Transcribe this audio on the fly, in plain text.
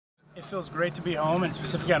It feels great to be home, and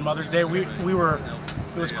specifically on Mother's Day.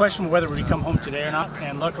 It was questionable whether we'd come home today or not,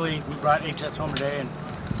 and luckily we brought 8 jets home today and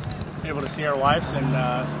been able to see our wives and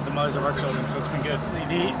the mothers of our children, so it's been good.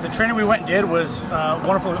 The training we went and did was a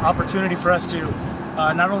wonderful opportunity for us to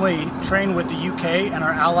not only train with the UK and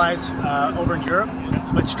our allies over in Europe,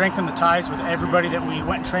 but strengthen the ties with everybody that we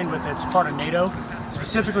went and trained with that's part of NATO,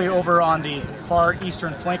 specifically over on the far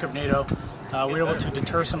eastern flank of NATO. We were able to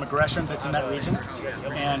deter some aggression that's in that region,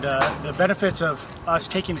 and the benefits of us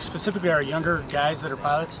taking specifically our younger guys that are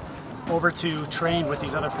pilots over to train with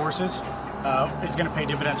these other forces is going to pay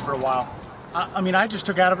dividends for a while. I just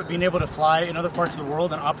took out of it being able to fly in other parts of the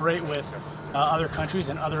world and operate with other countries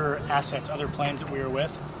and other assets, other planes that we were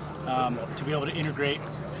with. To be able to integrate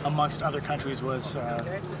amongst other countries was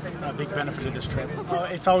a big benefit of this trip.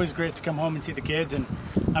 It's always great to come home and see the kids, and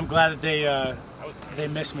I'm glad that they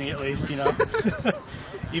miss me, at least, you know.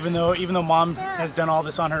 even though Mom has done all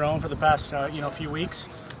this on her own for the past few weeks,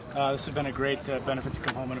 this has been a great benefit to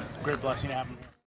come home and a great blessing to have them here.